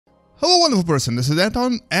Hello wonderful person, this is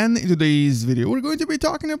Anton, and in today's video we're going to be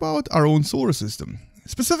talking about our own solar system.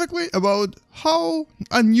 Specifically about how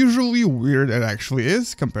unusually weird it actually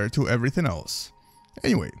is compared to everything else.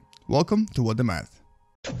 Anyway, welcome to What the Math.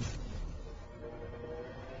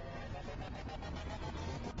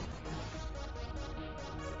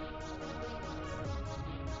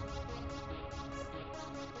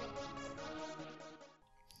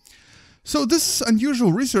 So this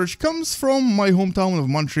unusual research comes from my hometown of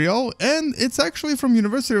Montreal, and it's actually from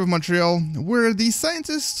University of Montreal, where the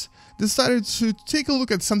scientists decided to take a look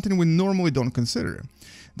at something we normally don't consider.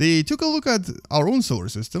 They took a look at our own solar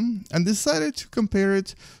system and decided to compare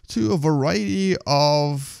it to a variety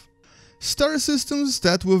of star systems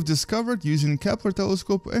that we've discovered using Kepler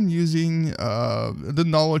telescope and using the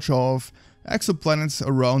knowledge of exoplanets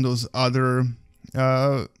around those other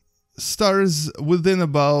stars within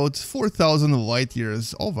about 4,000 light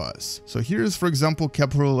years of us. So here's, for example,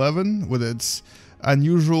 Kepler 11 with its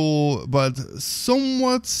unusual but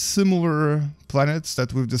somewhat similar planets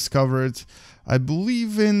that we've discovered, I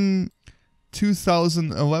believe, in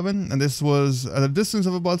 2011, and this was at a distance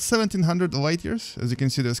of about 1,700 light years. As you can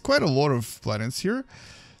see, there's quite a lot of planets here.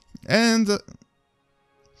 And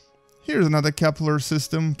here's another Kepler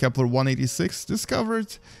system, Kepler 186,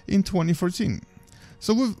 discovered in 2014.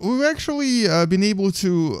 So we've actually been able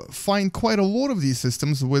to find quite a lot of these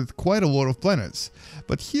systems with quite a lot of planets.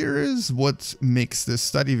 But here is what makes this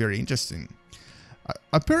study very interesting.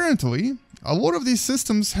 Apparently, a lot of these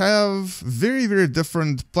systems have very, very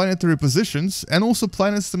different planetary positions and also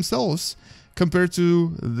planets themselves compared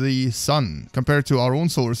to the Sun, compared to our own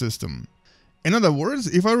solar system. In other words,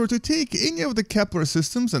 if I were to take any of the Kepler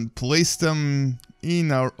systems and place them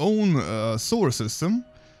in our own solar system,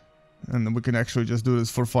 and we can actually just do this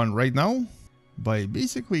for fun right now, by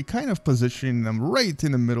basically kind of positioning them right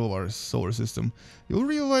in the middle of our solar system, you'll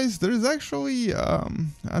realize there is actually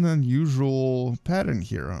an unusual pattern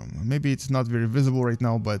here. Maybe it's not very visible right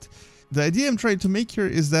now, but the idea I'm trying to make here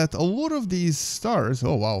is that a lot of these stars,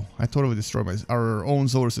 oh wow, I totally destroyed our own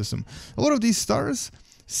solar system. A lot of these stars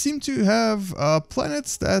seem to have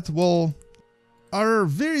planets that, well, are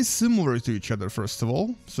very similar to each other, first of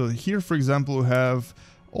all. So here, for example, we have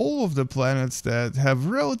all of the planets that have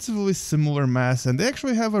relatively similar mass, and they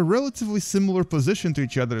actually have a relatively similar position to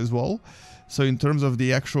each other as well. So in terms of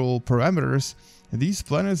the actual parameters, these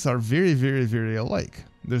planets are very, very, very alike.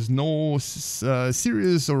 There's no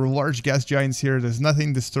serious or large gas giants here. There's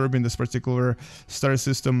nothing disturbing this particular star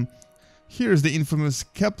system. Here's the infamous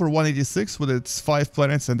Kepler 186 with its 5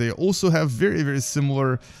 planets, and they also have very, very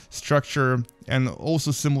similar structure and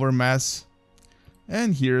also similar mass.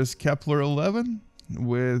 And here's Kepler 11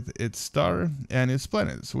 with its star and its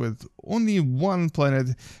planets, with only one planet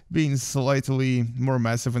being slightly more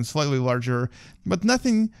massive and slightly larger, but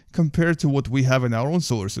nothing compared to what we have in our own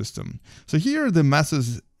solar system. So here the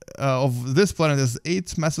masses of this planet is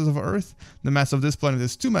 8 masses of Earth, the mass of this planet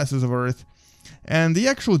is 2 masses of Earth, and the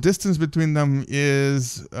actual distance between them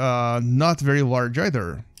is not very large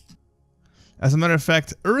either. As a matter of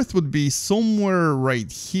fact, Earth would be somewhere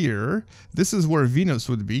right here. This is where Venus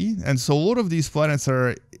would be. And so a lot of these planets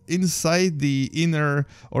are inside the inner,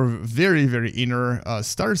 or very, very inner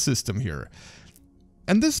star system here.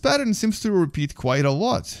 And this pattern seems to repeat quite a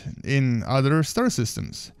lot in other star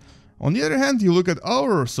systems. On the other hand, you look at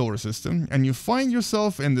our solar system and you find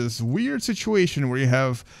yourself in this weird situation where you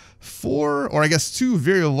have 4, or I guess 2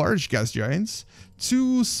 very large gas giants,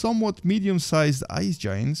 2 somewhat medium-sized ice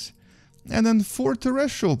giants, and then 4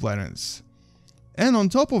 terrestrial planets. And on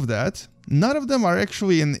top of that, none of them are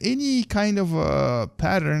actually in any kind of a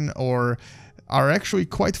pattern or are actually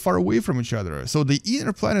quite far away from each other. So the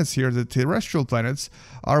inner planets here, the terrestrial planets,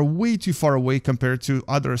 are way too far away compared to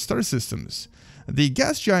other star systems. The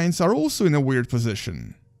gas giants are also in a weird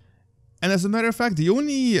position. And as a matter of fact, the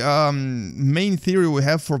only main theory we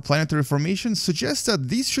have for planetary formation suggests that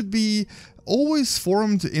these should be always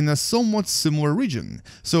formed in a somewhat similar region.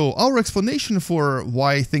 So our explanation for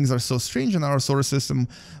why things are so strange in our solar system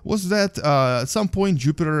was that at some point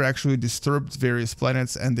Jupiter actually disturbed various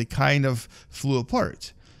planets and they kind of flew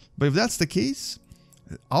apart. But if that's the case,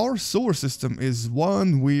 our solar system is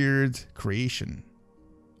one weird creation.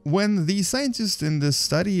 When the scientists in this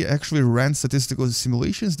study actually ran statistical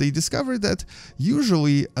simulations, they discovered that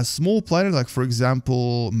usually a small planet, like for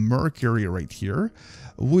example Mercury right here,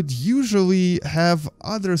 would usually have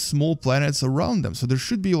other small planets around them. So there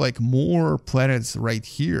should be like more planets right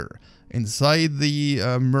here inside the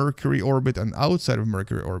Mercury orbit and outside of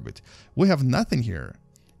Mercury orbit. We have nothing here.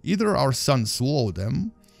 Either our sun swallowed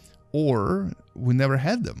them, or we never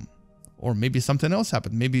had them. Or maybe something else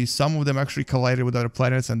happened. Maybe some of them actually collided with other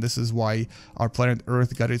planets, and this is why our planet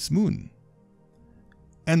Earth got its moon.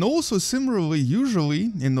 And also similarly,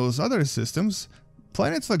 usually in those other systems,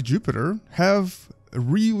 planets like Jupiter have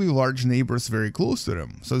really large neighbors very close to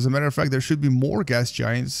them. So as a matter of fact, there should be more gas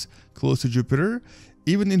giants close to Jupiter,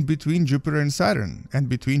 even in between Jupiter and Saturn, and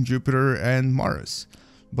between Jupiter and Mars.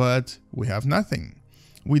 But we have nothing.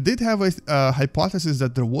 We did have a hypothesis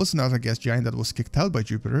that there was another gas giant that was kicked out by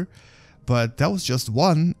Jupiter, but that was just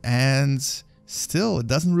one, and still it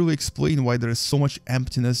doesn't really explain why there is so much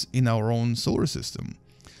emptiness in our own solar system.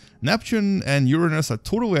 Neptune and Uranus are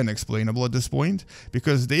totally unexplainable at this point,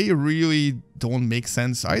 because they really don't make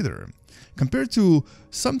sense either. Compared to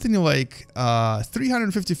something like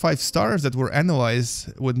 355 stars that were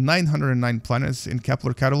analyzed with 909 planets in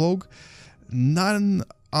Kepler catalog, none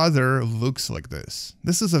other looks like this.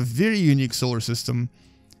 This is a very unique solar system,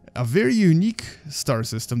 a very unique star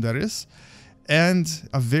system that is, and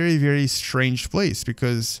a very, very strange place,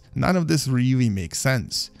 because none of this really makes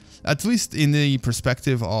sense. At least in the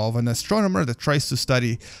perspective of an astronomer that tries to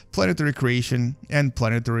study planetary creation and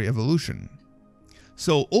planetary evolution.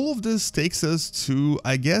 So all of this takes us to,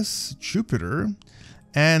 I guess, Jupiter,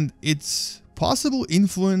 and its possible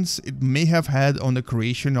influence it may have had on the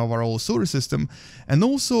creation of our whole solar system, and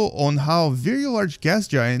also on how very large gas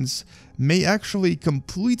giants may actually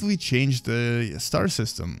completely change the star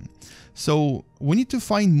system. So we need to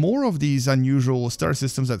find more of these unusual star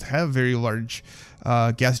systems that have very large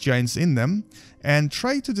gas giants in them, and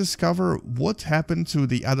try to discover what happened to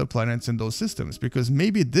the other planets in those systems, because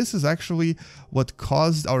maybe this is actually what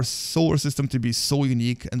caused our solar system to be so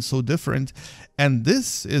unique and so different, and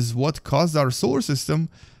this is what caused our solar system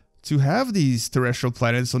to have these terrestrial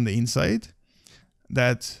planets on the inside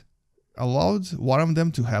that allowed one of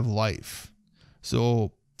them to have life.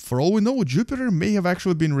 So for all we know, Jupiter may have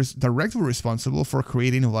actually been directly responsible for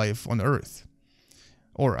creating life on Earth.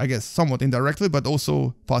 Or I guess somewhat indirectly, but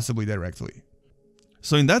also possibly directly.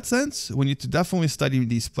 So in that sense, we need to definitely study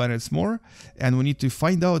these planets more, and we need to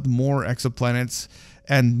find out more exoplanets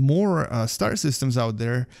and more star systems out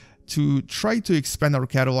there to try to expand our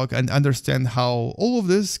catalog and understand how all of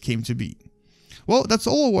this came to be. Well, that's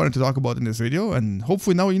all I wanted to talk about in this video, and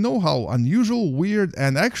hopefully now you know how unusual, weird,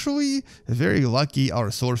 and actually very lucky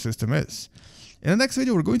our solar system is. In the next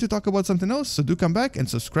video, we're going to talk about something else, so do come back and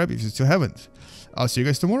subscribe if you still haven't. I'll see you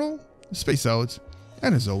guys tomorrow, space out,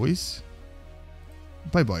 and as always,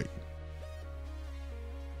 bye bye.